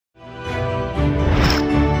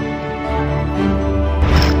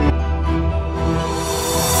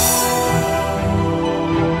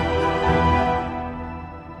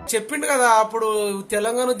చెప్పిండు కదా అప్పుడు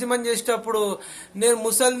తెలంగాణ ఉద్యమం చేసేటప్పుడు నేను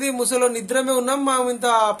ముసలో నిద్రమే ఉన్నాం మా ఇంత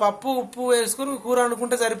పప్పు ఉప్పు వేసుకుని కూర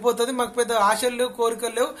అనుకుంటే సరిపోతుంది మాకు పెద్ద ఆశలు లేవు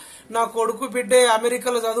కోరికలు లేవు నా కొడుకు బిడ్డే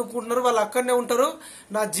అమెరికాలో చదువుకుంటున్నారు వాళ్ళు అక్కడనే ఉంటారు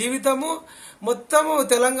నా జీవితము మొత్తము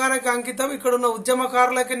తెలంగాణకి అంకితం ఇక్కడ ఉన్న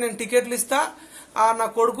ఉద్యమకారులకి నేను టికెట్లు ఇస్తా నా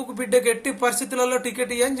కొడుకు బిడ్డకి ఎట్టి పరిస్థితులలో టికెట్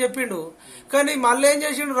ఇయ్యని చెప్పిండు కానీ మళ్ళీ ఏం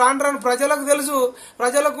చేసిండు రాను ప్రజలకు తెలుసు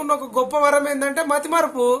ప్రజలకున్న ఒక గొప్ప వరం ఏంటంటే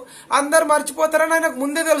మతిమరుపు అందరు మర్చిపోతారని ఆయనకు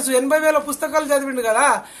ముందే తెలుసు 80,000 పుస్తకాలు చదివిండు కదా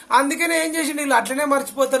అందుకనే ఏం చేసిండు వీళ్ళు అట్లనే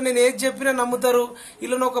మర్చిపోతారు నేను ఏది చెప్పినా నమ్ముతారు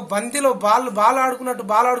వీళ్ళని ఒక బంతిలో బాల్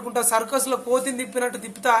ఆడుకుంటా సర్కస్ లో కోతిని తిప్పినట్టు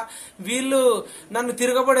తిప్పుతా వీళ్ళు నన్ను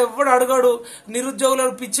తిరగబడి ఎవ్వడు అడగాడు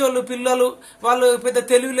నిరుద్యోగులు పిచ్చోళ్ళు పిల్లలు వాళ్ళు పెద్ద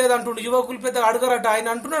తెలివి లేదంటుండు యువకులు పెద్ద అడగరట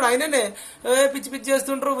ఆయన అంటున్నాడు ఆయననే పిచ్చి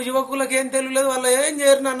చేస్తుంటారు యువకులకు ఏం తెలియలేదు వాళ్ళు ఏం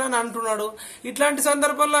చేయరు నన్ను అని అంటున్నాడు ఇట్లాంటి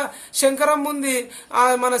సందర్భంలో శంకరం ఉంది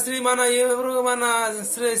మన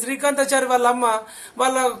శ్రీకాంతాచారి వాళ్ళ అమ్మ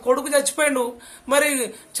వాళ్ళ కొడుకు చచ్చిపోయిండు మరి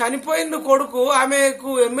చనిపోయిండు కొడుకు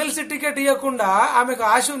ఆమెకు ఎమ్మెల్సీ టికెట్ ఇవ్వకుండా ఆమెకు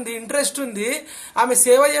ఆశ ఉంది ఇంట్రెస్ట్ ఉంది ఆమె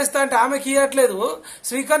సేవ చేస్తా అంటే ఆమెకి ఇవ్వట్లేదు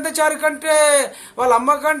శ్రీకాంతాచారి కంటే వాళ్ళ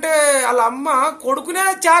అమ్మ కొడుకునే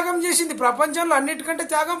త్యాగం చేసింది ప్రపంచంలో అన్నిటికంటే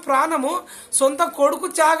త్యాగం ప్రాణము సొంత కొడుకు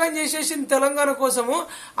త్యాగం చేసేసింది తెలంగాణ కోసము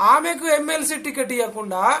ఆమెకు ఎమ్మెల్సీ టికెట్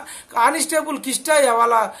ఇవ్వకుండా కానిస్టేబుల్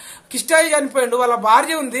కిష్టయ్య చనిపోయిండు వాళ్ళ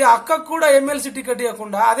భార్య ఉంది అక్కకు కూడా ఎమ్మెల్సీ టికెట్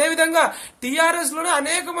ఇవ్వకుండా అదేవిధంగా టీఆర్ఎస్ లోనే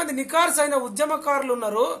అనేక మంది నికార్స్ అయిన ఉద్యమకారులు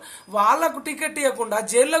ఉన్నారు వాళ్ళకు టికెట్ ఇవ్వకుండా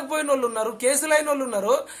జైల్లోకి పోయిన వాళ్ళు ఉన్నారు కేసులు అయిన వాళ్ళు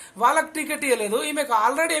ఉన్నారు వాళ్ళకు టికెట్ ఇవ్వలేదు ఈమెకు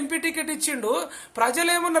ఆల్రెడీ ఎంపీ టికెట్ ఇచ్చిండు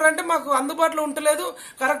ప్రజలు ఏమన్నారంటే మాకు అందుబాటులో ఉంటలేదు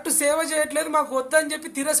కరెక్ట్ సేవ చేయట్లేదు మాకు వద్దని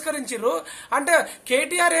చెప్పి తిరస్కరించారు అంటే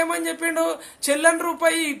కేటీఆర్ ఏమని చెప్పిండు చెల్లని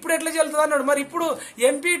రూపాయి ఇప్పుడు ఎట్లా చెల్లుతుంది అన్నాడు మరి ఇప్పుడు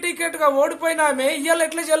ఎంపీ టికెట్ గా ఓడిపోయిన ఆమె ఇవాళ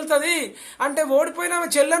ఎట్లా చెల్లుతుంది అంటే ఓడిపోయిన ఆమె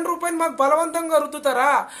చెల్లని రూపాయిని మాకు బలవంతంగా రుద్దుతారా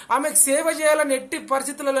ఆమెకు సేవ చేయాలని ఎట్టి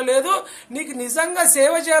పరిస్థితులలో లేదు నీకు నిజంగా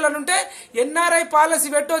సేవ చేయాలని ఉంటే ఎన్ఆర్ఐ పాలసీ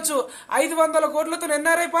పెట్టవచ్చు 500 కోట్లతో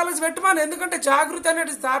ఎన్ఆర్ఐ పాలసీ పెట్టమని ఎందుకంటే జాగృతి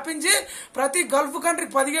అనేది స్థాపించి ప్రతి గల్ఫ్ కంట్రీ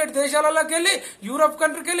 17 దేశాలలోకి వెళ్ళి యూరోప్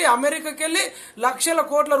కంట్రీకి వెళ్ళి అమెరికాకి వెళ్ళి లక్షల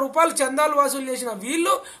కోట్ల రూపాయలు చందాలు వసూలు చేసిన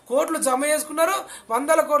వీళ్ళు కోట్లు జమ చేసుకున్నారు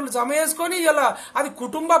 100 కోట్లు జమ చేసుకుని ఇలా అది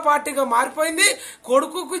కుటుంబ పార్టీగా మారిపోయింది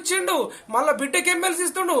కొడుకుకు ఇచ్చిండు మళ్ళా బిడ్డకి ఎమ్మెల్సీ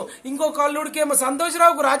ఇస్తుండు ఇంకొక అల్లుడికి ఏమో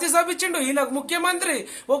సంతోషరావుకు రాజ్యసభ ఇచ్చిండు ఈయనకు ముఖ్యమంత్రి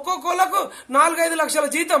ఒక్కొక్కళ్ళకు 4-5 లక్షల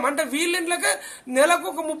జీతం అంటే వీళ్ళింట్లోకి నెలకు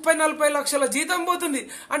ఒక 30-40 లక్షల జీతం పోతుంది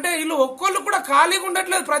అంటే వీళ్ళు ఒక్కొళ్ళు కూడా ఖాళీగా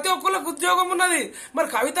ఉండట్లేదు ప్రతి ఒక్కళ్ళకు ఉద్యోగం ఉన్నది మరి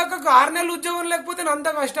కవితకు 6 నెలలు ఉద్యోగం లేకపోతే అంత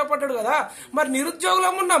కష్టపడ్డాడు కదా మరి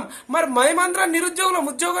నిరుద్యోగులం ఉన్నాం మరి మేమందరం నిరుద్యోగులం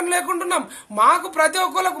ఉద్యోగం లేకుంటున్నాం మాకు ప్రతి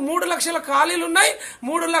ఒక్కళ్ళకు 3 లక్షల ఖాళీలు ఉన్నాయి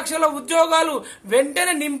 3 లక్షల ఉద్యోగాలు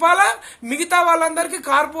వెంటనే నింపాలా మిగతా వాళ్ళందరికీ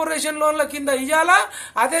కార్పొరేషన్ లోన్ల కింద ఇయ్యాలా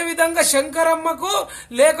అదే విధంగా శంకరమ్మకు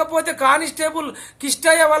లేకపోతే కానిస్టేబుల్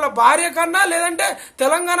కిష్టయ్య వాళ్ళ భార్య కన్నా లేదంటే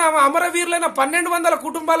తెలంగాణ అమరవీరులైన 1200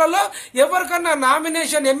 కుటుంబాలలో ఎవరికన్నా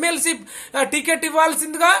నామినేషన్ ఎమ్మెల్సీ టికెట్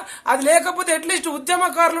ఇవ్వాల్సిందిగా అది లేకపోతే అట్లీస్ట్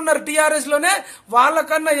ఉద్యమకారులు ఉన్నారు టీఆర్ఎస్ లోనే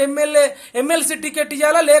వాళ్ళకన్నా ఎమ్మెల్సీ టికెట్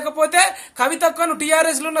ఇవ్వాలా లేకపోతే కవితక్కను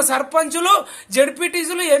టీఆర్ఎస్ లో ఉన్న సర్పంచులు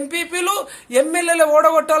జడ్పీటీసీలు ఎంపీపీలు ఎమ్మెల్యేలు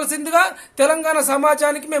ఓడగొట్టాల్సిందిగా తెలంగాణ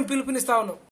సమాజానికి మేము పిలుపునిస్తా ఉన్నాం